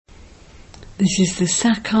This is the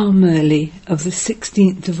Sakar Murli of the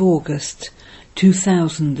 16th of August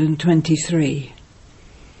 2023.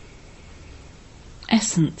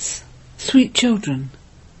 Essence, sweet children,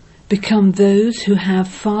 become those who have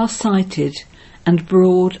far-sighted and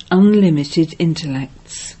broad, unlimited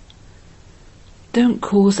intellects. Don't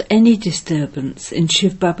cause any disturbance in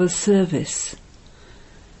Shiv Baba's service.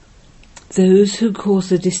 Those who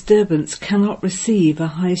cause a disturbance cannot receive a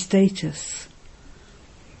high status.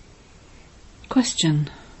 Question: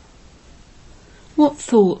 what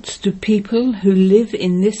thoughts do people who live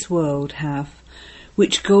in this world have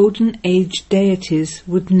which Golden Age deities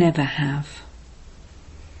would never have?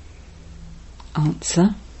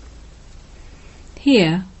 Answer: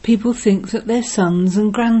 here people think that their sons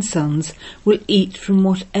and grandsons will eat from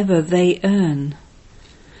whatever they earn.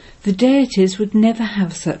 The deities would never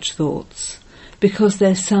have such thoughts, because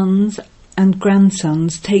their sons and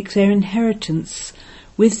grandsons take their inheritance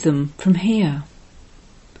with them from here.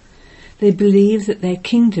 They believe that their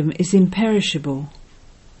kingdom is imperishable.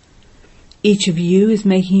 Each of you is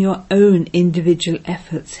making your own individual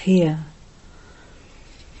efforts here.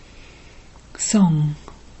 Song.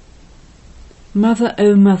 Mother,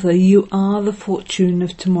 O Mother, you are the fortune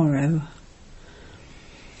of tomorrow.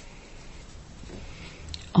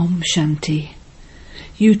 Om Shanti.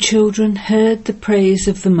 You children heard the praise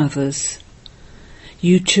of the mothers.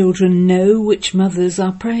 You children know which mothers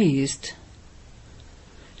are praised.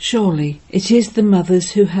 Surely it is the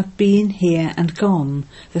mothers who have been here and gone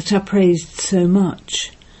that are praised so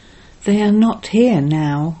much. They are not here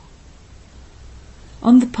now.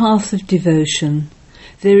 On the path of devotion,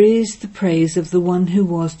 there is the praise of the one who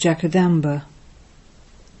was Jagadamba.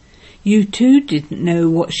 You too didn't know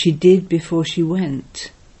what she did before she went.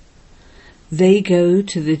 They go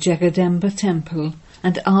to the Jagadamba temple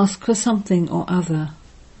and ask for something or other.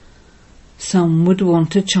 Some would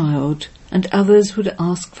want a child, and others would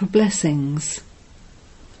ask for blessings.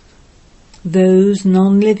 Those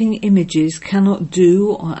non-living images cannot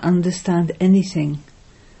do or understand anything,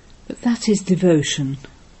 but that is devotion.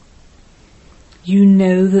 You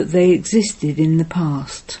know that they existed in the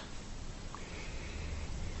past.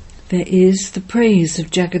 There is the praise of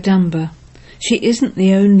Jagadamba. She isn't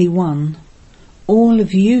the only one. All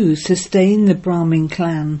of you sustain the Brahmin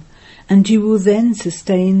clan, and you will then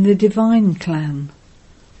sustain the divine clan.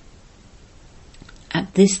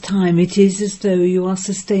 At this time it is as though you are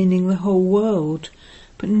sustaining the whole world,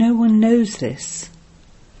 but no one knows this.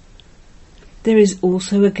 There is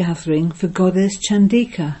also a gathering for Goddess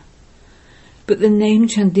Chandika, but the name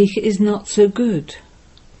Chandika is not so good.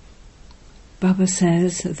 Baba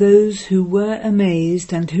says those who were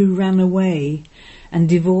amazed and who ran away and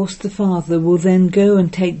divorced the father will then go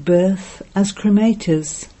and take birth as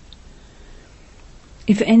cremators.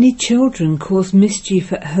 If any children cause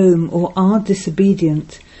mischief at home or are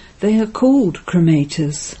disobedient, they are called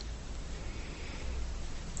cremators.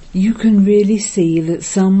 You can really see that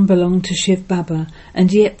some belong to Shiv Baba,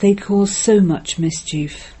 and yet they cause so much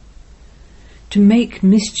mischief. To make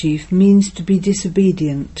mischief means to be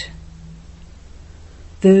disobedient.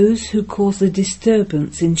 Those who cause a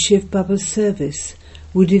disturbance in Shiv Baba's service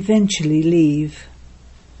would eventually leave.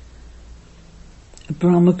 A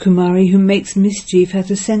Brahma Kumari who makes mischief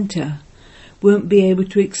at a centre won't be able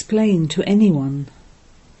to explain to anyone.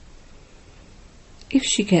 If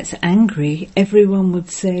she gets angry, everyone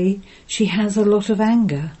would say she has a lot of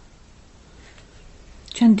anger.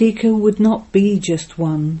 Chandika would not be just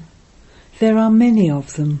one. There are many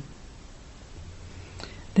of them.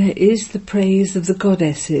 There is the praise of the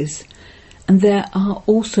goddesses, and there are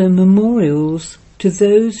also memorials to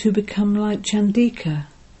those who become like Chandika.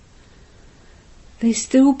 They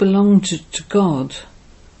still belong to God.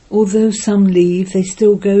 Although some leave, they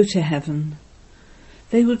still go to heaven.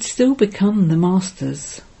 They would still become the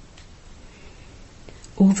masters.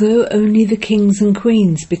 Although only the kings and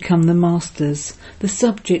queens become the masters, the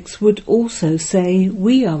subjects would also say,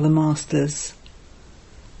 "We are the masters."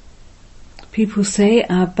 People say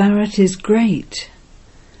our Bharat is great.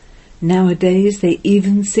 Nowadays they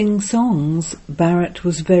even sing songs, "Bharat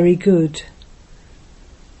was very good."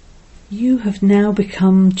 You have now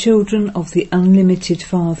become children of the unlimited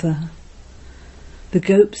Father. The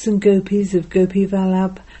gopis and gopis of Gopi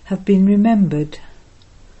Vallabh have been remembered.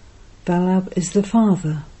 Vallabh is the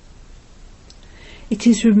father. It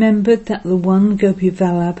is remembered that the one Gopi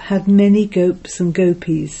Vallabh had many gopis and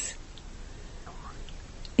gopis.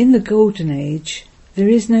 In the Golden Age, there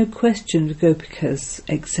is no question of gopikas,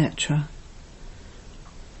 etc.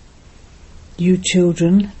 You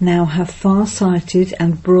children now have far-sighted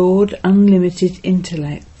and broad, unlimited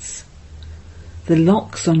intellects. The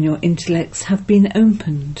locks on your intellects have been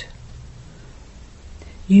opened.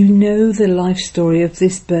 You know the life story of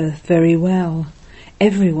this birth very well.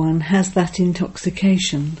 Everyone has that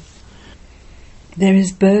intoxication. There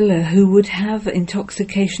is Burla who would have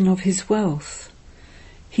intoxication of his wealth.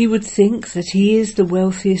 He would think that he is the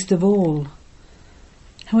wealthiest of all.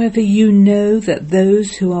 However, you know that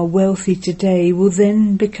those who are wealthy today will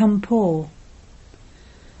then become poor.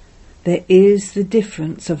 There is the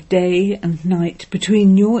difference of day and night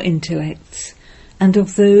between your intellects and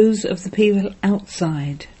of those of the people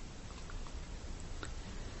outside.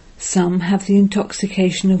 Some have the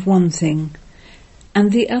intoxication of one thing,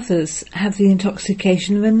 and the others have the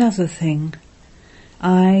intoxication of another thing.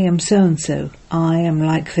 I am so-and-so, I am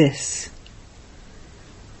like this.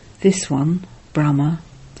 This one, Brahma,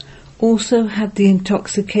 also had the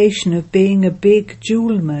intoxication of being a big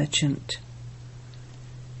jewel merchant.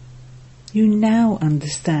 You now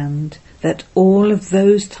understand that all of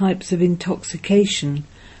those types of intoxication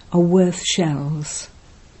are worth shells.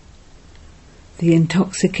 The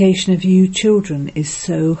intoxication of you children is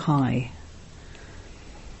so high.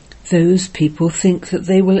 Those people think that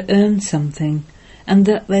they will earn something and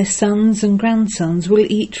that their sons and grandsons will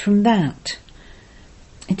eat from that.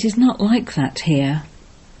 It is not like that here.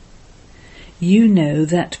 You know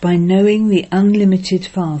that by knowing the unlimited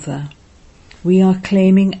Father, we are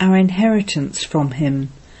claiming our inheritance from him,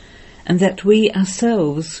 and that we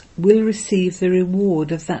ourselves will receive the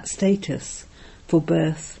reward of that status for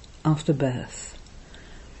birth after birth.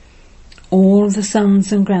 All the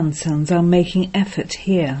sons and grandsons are making effort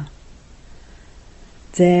here.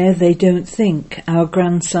 There they don't think our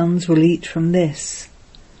grandsons will eat from this.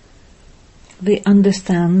 They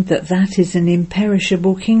understand that that is an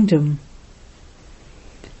imperishable kingdom.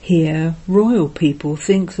 Here, royal people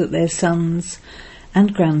think that their sons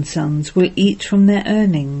and grandsons will eat from their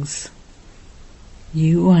earnings.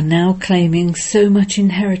 You are now claiming so much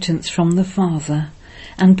inheritance from the Father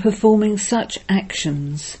and performing such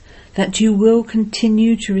actions that you will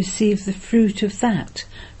continue to receive the fruit of that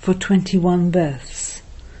for 21 births.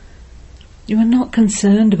 You are not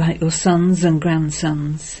concerned about your sons and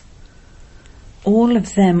grandsons. All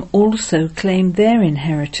of them also claim their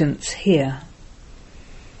inheritance here.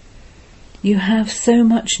 You have so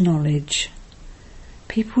much knowledge.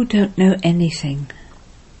 People don't know anything.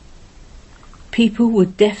 People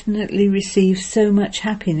would definitely receive so much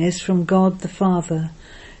happiness from God the Father,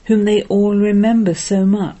 whom they all remember so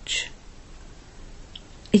much.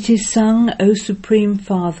 It is sung, O Supreme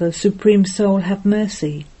Father, Supreme Soul, have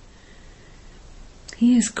mercy.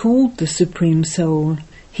 He is called the Supreme Soul.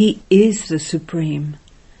 He is the Supreme.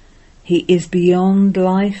 He is beyond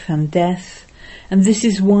life and death, and this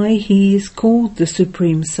is why he is called the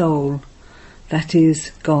Supreme Soul, that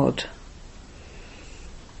is, God.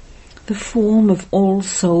 The form of all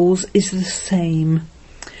souls is the same.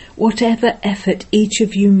 Whatever effort each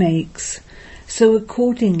of you makes, so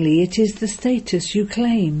accordingly it is the status you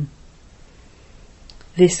claim.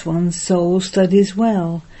 This one's soul studies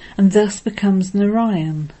well, and thus becomes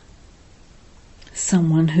Narayan.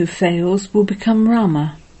 Someone who fails will become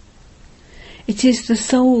Rama. It is the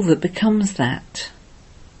soul that becomes that.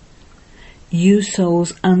 You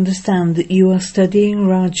souls understand that you are studying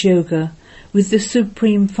Raj Yoga with the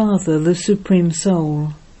Supreme Father, the Supreme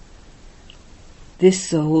Soul. This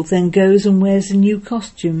soul then goes and wears a new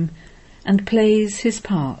costume and plays his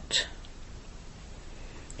part.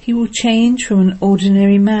 He will change from an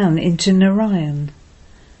ordinary man into Narayan.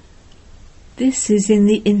 This is in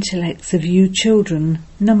the intellects of you children,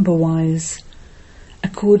 number-wise,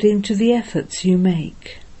 according to the efforts you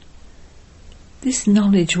make. This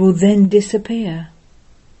knowledge will then disappear.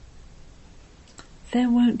 There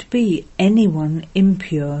won't be anyone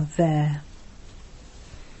impure there.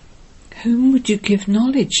 Whom would you give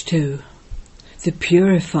knowledge to? The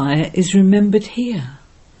purifier is remembered here.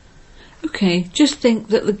 Okay, just think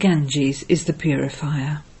that the Ganges is the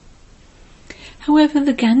purifier. However,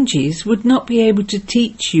 the Ganges would not be able to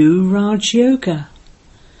teach you Raj Yoga.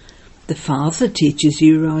 The Father teaches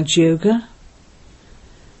you Raj Yoga.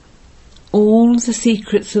 All the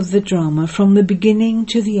secrets of the drama from the beginning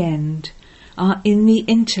to the end are in the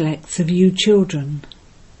intellects of you children.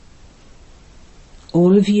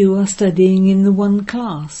 All of you are studying in the one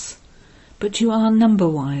class, but you are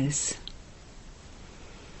number-wise.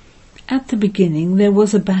 At the beginning there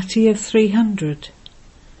was a bati of 300.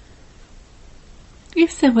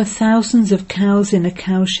 If there were thousands of cows in a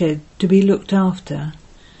cowshed to be looked after,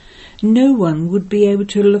 no one would be able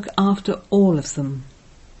to look after all of them.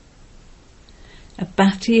 A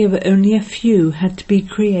bati of only a few had to be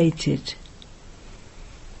created.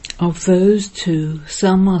 Of those two,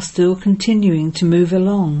 some are still continuing to move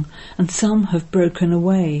along, and some have broken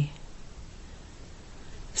away.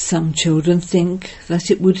 Some children think that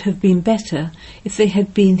it would have been better if they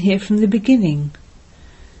had been here from the beginning.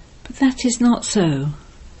 But that is not so.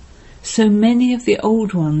 So many of the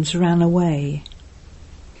old ones ran away.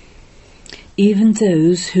 Even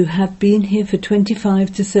those who have been here for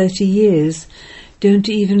 25 to 30 years don't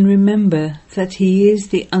even remember that He is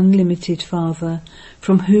the unlimited Father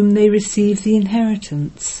from whom they receive the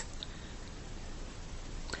inheritance.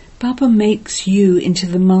 Baba makes you into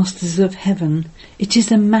the masters of heaven. It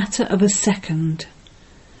is a matter of a second.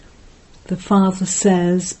 The Father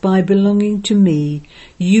says, by belonging to me,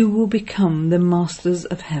 you will become the masters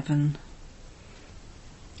of heaven.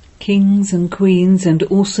 Kings and queens and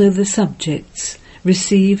also the subjects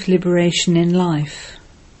receive liberation in life.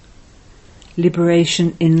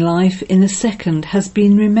 Liberation in life in a second has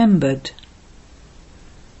been remembered.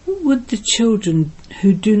 What would the children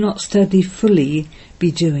who do not study fully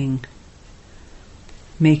be doing?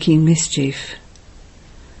 Making mischief.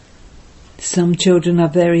 Some children are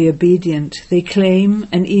very obedient. They claim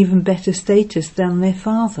an even better status than their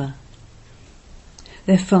father.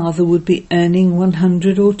 Their father would be earning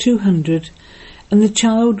 100 or 200, and the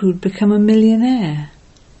child would become a millionaire.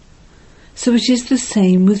 So it is the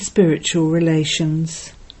same with spiritual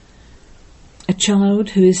relations. A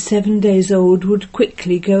child who is 7 days old would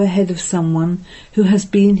quickly go ahead of someone who has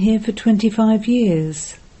been here for 25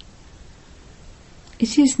 years.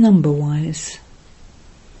 It is number-wise.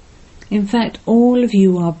 In fact, all of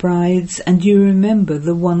you are brides, and you remember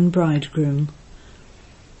the one bridegroom.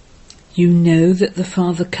 You know that the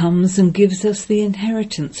Father comes and gives us the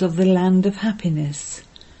inheritance of the land of happiness.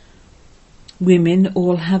 Women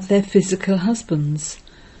all have their physical husbands,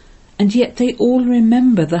 and yet they all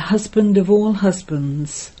remember the husband of all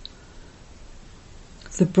husbands.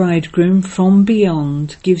 The bridegroom from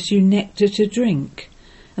beyond gives you nectar to drink,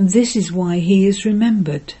 and this is why he is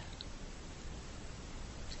remembered.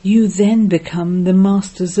 You then become the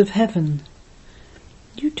masters of heaven.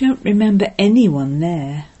 You don't remember anyone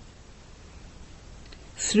there.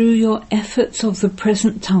 Through your efforts of the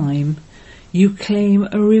present time, you claim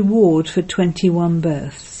a reward for 21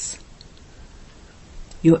 births.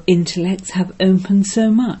 Your intellects have opened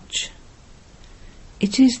so much.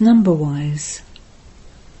 It is number-wise.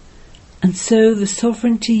 And so the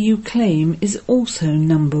sovereignty you claim is also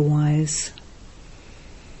number-wise.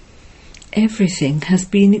 Everything has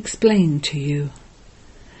been explained to you.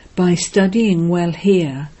 By studying well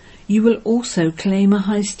here, you will also claim a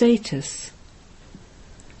high status.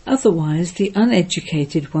 Otherwise, the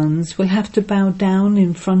uneducated ones will have to bow down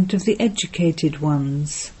in front of the educated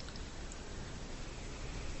ones.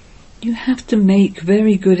 You have to make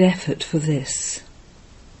very good effort for this.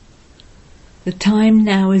 The time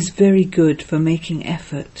now is very good for making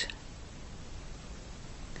effort.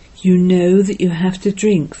 You know that you have to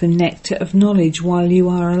drink the nectar of knowledge while you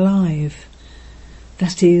are alive.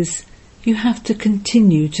 That is, you have to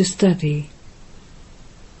continue to study.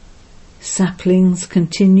 Saplings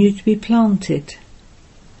continue to be planted.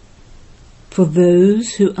 For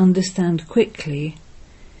those who understand quickly,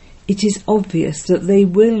 it is obvious that they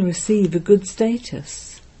will receive a good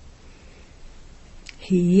status.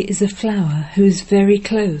 He is a flower who is very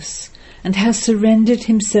close and has surrendered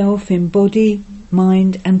himself in body,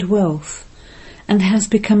 mind and wealth, and has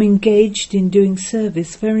become engaged in doing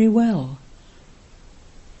service very well.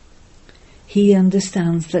 He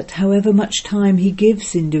understands that however much time he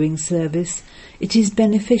gives in doing service, it is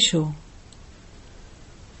beneficial.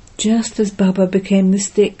 Just as Baba became the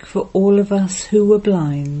stick for all of us who were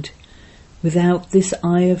blind, without this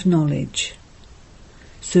eye of knowledge,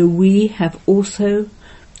 so we have also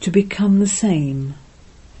to become the same.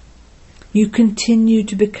 You continue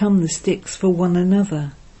to become the sticks for one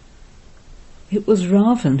another. It was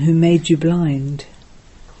Ravan who made you blind.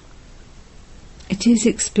 It is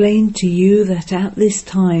explained to you that at this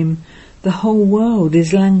time the whole world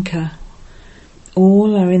is Lanka.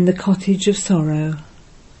 All are in the cottage of sorrow.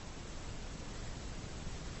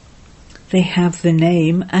 They have the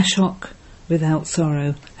name Ashok, without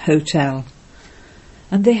sorrow, hotel,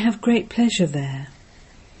 and they have great pleasure there.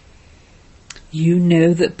 You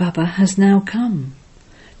know that Baba has now come.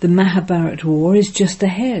 The Mahabharat war is just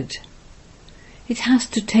ahead. It has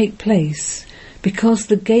to take place because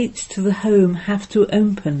the gates to the home have to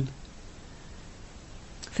open.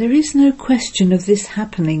 There is no question of this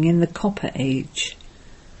happening in the Copper Age.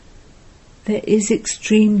 There is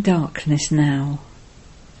extreme darkness now.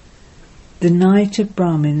 The night of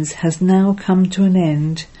Brahmins has now come to an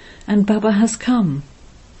end, and Baba has come.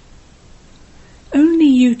 Only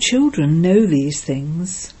you children know these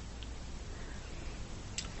things.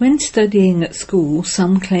 When studying at school,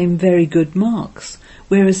 some claim very good marks,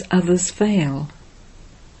 whereas others fail.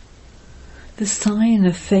 The sign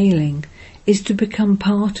of failing is to become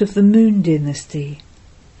part of the moon dynasty.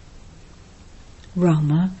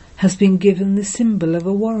 Rama has been given the symbol of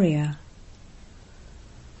a warrior.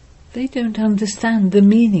 They don't understand the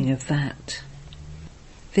meaning of that.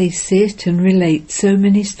 They sit and relate so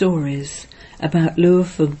many stories about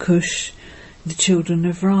Luv and Kush, the children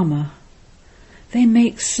of Rama. They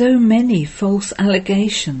make so many false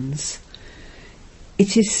allegations.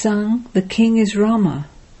 It is sung, the king is Rama,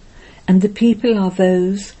 and the people are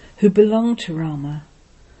those who belong to Rama.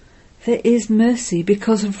 There is mercy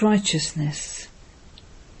because of righteousness.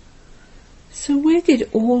 So where did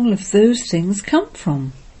all of those things come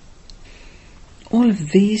from? All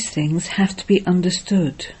of these things have to be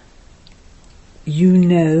understood. You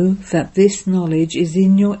know that this knowledge is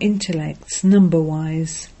in your intellects,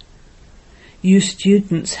 number-wise. You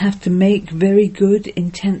students have to make very good,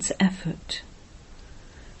 intense effort.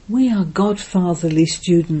 We are godfatherly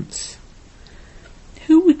students.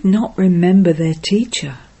 Who would not remember their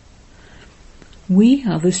teacher? We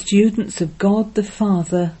are the students of God the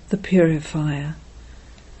Father, the Purifier.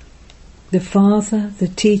 The Father, the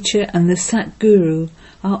Teacher and the Satguru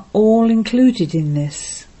are all included in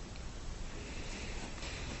this.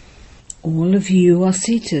 All of you are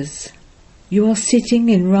Sitas. You are sitting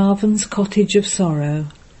in Ravan's cottage of sorrow.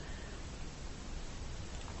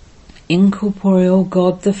 Incorporeal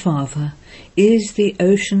God the Father is the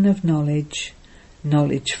ocean of knowledge,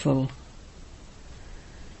 knowledgeful.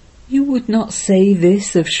 You would not say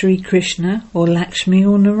this of Sri Krishna or Lakshmi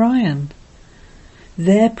or Narayan.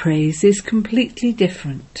 Their praise is completely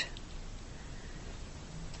different.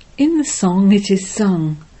 In the song it is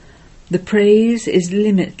sung, the praise is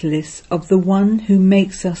limitless of the one who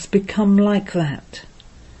makes us become like that.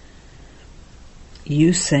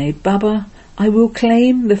 You say, Baba, I will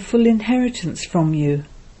claim the full inheritance from you.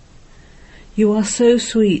 You are so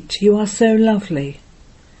sweet, you are so lovely.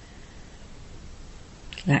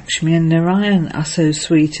 Lakshmi and Narayan are so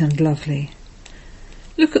sweet and lovely.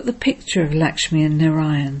 Look at the picture of Lakshmi and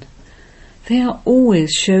Narayan. They are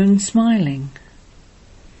always shown smiling.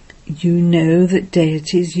 You know that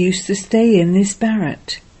deities used to stay in this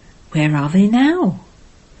bharat. Where are they now?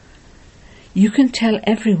 You can tell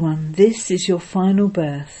everyone this is your final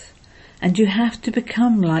birth, and you have to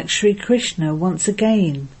become like Sri Krishna once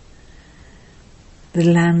again. The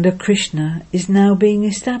land of Krishna is now being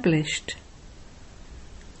established.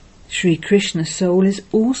 Sri Krishna's soul is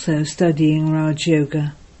also studying Raj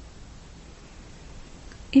Yoga.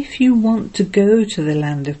 If you want to go to the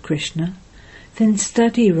land of Krishna, then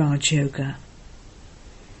study Raj Yoga.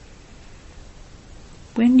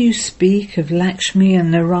 When you speak of Lakshmi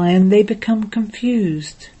and Narayan, they become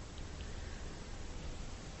confused.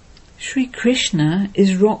 Sri Krishna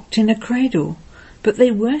is rocked in a cradle, but they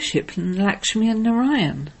worship Lakshmi and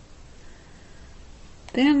Narayan.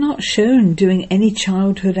 They are not shown doing any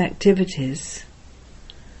childhood activities.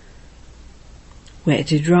 Where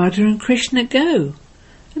did Radha and Krishna go?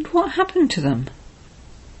 And what happened to them?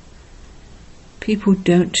 People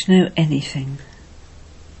don't know anything.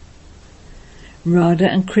 Radha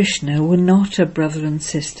and Krishna were not a brother and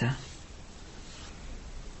sister.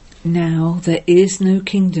 Now there is no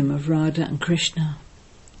kingdom of Radha and Krishna.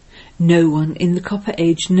 No one in the Copper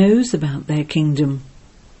Age knows about their kingdom.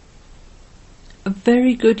 A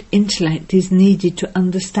very good intellect is needed to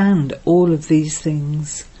understand all of these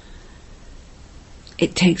things.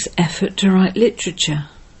 It takes effort to write literature.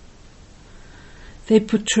 They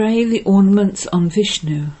portray the ornaments on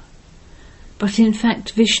Vishnu, but in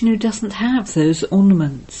fact Vishnu doesn't have those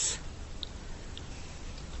ornaments.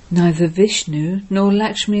 Neither Vishnu nor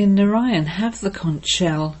Lakshmi and Narayan have the conch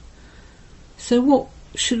shell. So what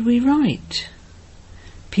should we write?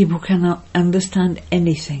 People cannot understand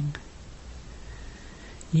anything.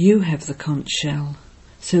 You have the conch shell,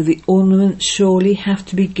 so the ornaments surely have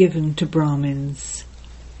to be given to Brahmins.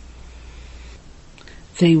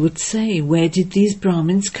 They would say, where did these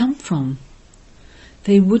Brahmins come from?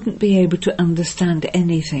 They wouldn't be able to understand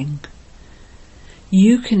anything.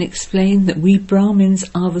 You can explain that we Brahmins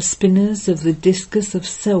are the spinners of the discus of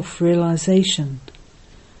self-realization.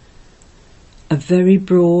 A very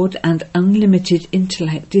broad and unlimited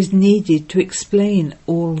intellect is needed to explain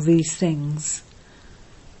all these things.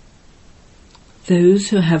 Those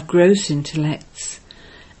who have gross intellects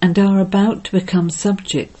and are about to become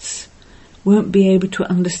subjects won't be able to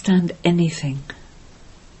understand anything.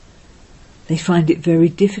 They find it very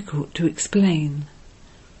difficult to explain.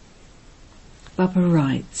 Baba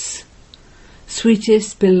writes,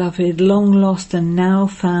 Sweetest, beloved, long lost and now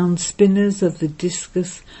found spinners of the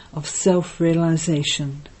discus of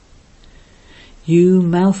self-realization, you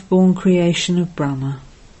mouth-born creation of Brahma,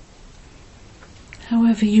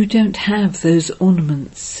 However, you don't have those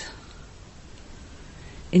ornaments.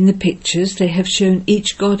 In the pictures they have shown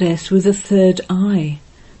each goddess with a third eye,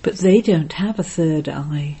 but they don't have a third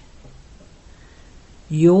eye.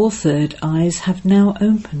 Your third eyes have now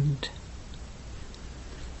opened.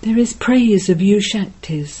 There is praise of you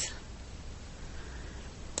Shaktis.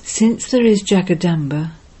 Since there is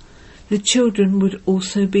Jagadamba, the children would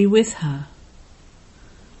also be with her.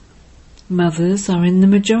 Mothers are in the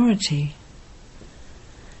majority.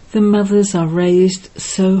 The mothers are raised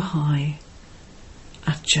so high.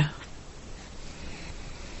 Acha.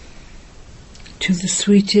 To the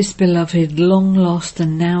sweetest beloved, long lost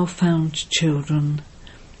and now found children,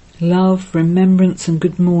 love, remembrance and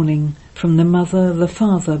good morning from the mother, the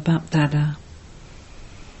father, Bapdada.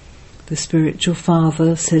 The spiritual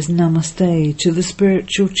father says Namaste to the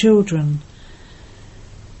spiritual children,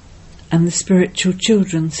 and the spiritual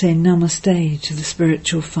children say Namaste to the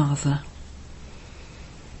spiritual father.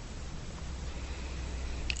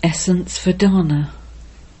 Essence for Dana.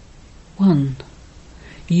 1.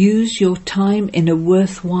 Use your time in a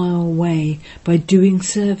worthwhile way by doing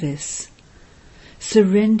service.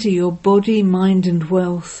 Surrender your body, mind and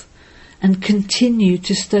wealth, and continue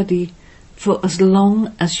to study for as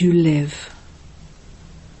long as you live.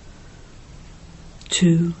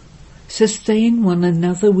 2. Sustain one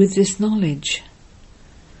another with this knowledge.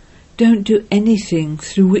 Don't do anything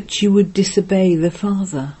through which you would disobey the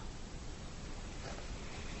Father.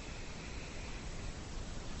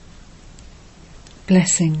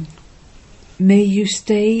 Blessing. May you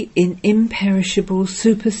stay in imperishable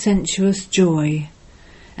supersensuous joy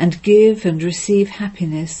and give and receive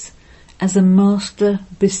happiness as a master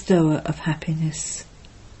bestower of happiness.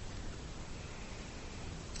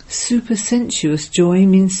 Supersensuous joy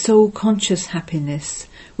means soul-conscious happiness,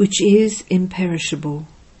 which is imperishable.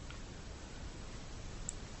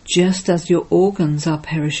 Just as your organs are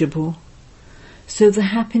perishable, so the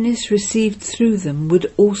happiness received through them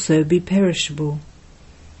would also be perishable.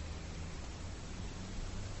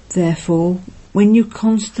 Therefore, when you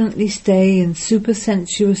constantly stay in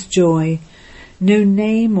supersensuous joy, no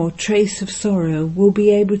name or trace of sorrow will be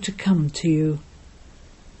able to come to you.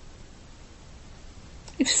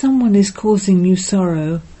 If someone is causing you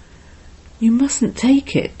sorrow, you mustn't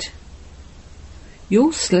take it.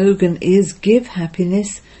 Your slogan is give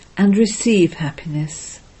happiness and receive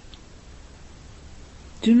happiness.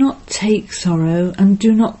 Do not take sorrow and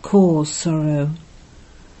do not cause sorrow.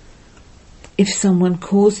 If someone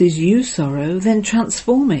causes you sorrow, then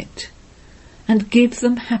transform it and give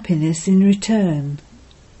them happiness in return.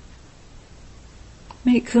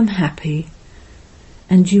 Make them happy,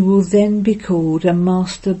 and you will then be called a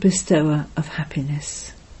master bestower of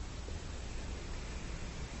happiness.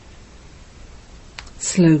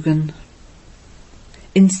 Slogan.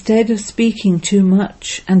 Instead of speaking too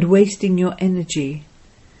much and wasting your energy,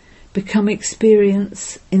 become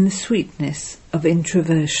experience in the sweetness of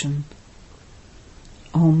introversion.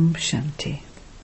 Om Shanti.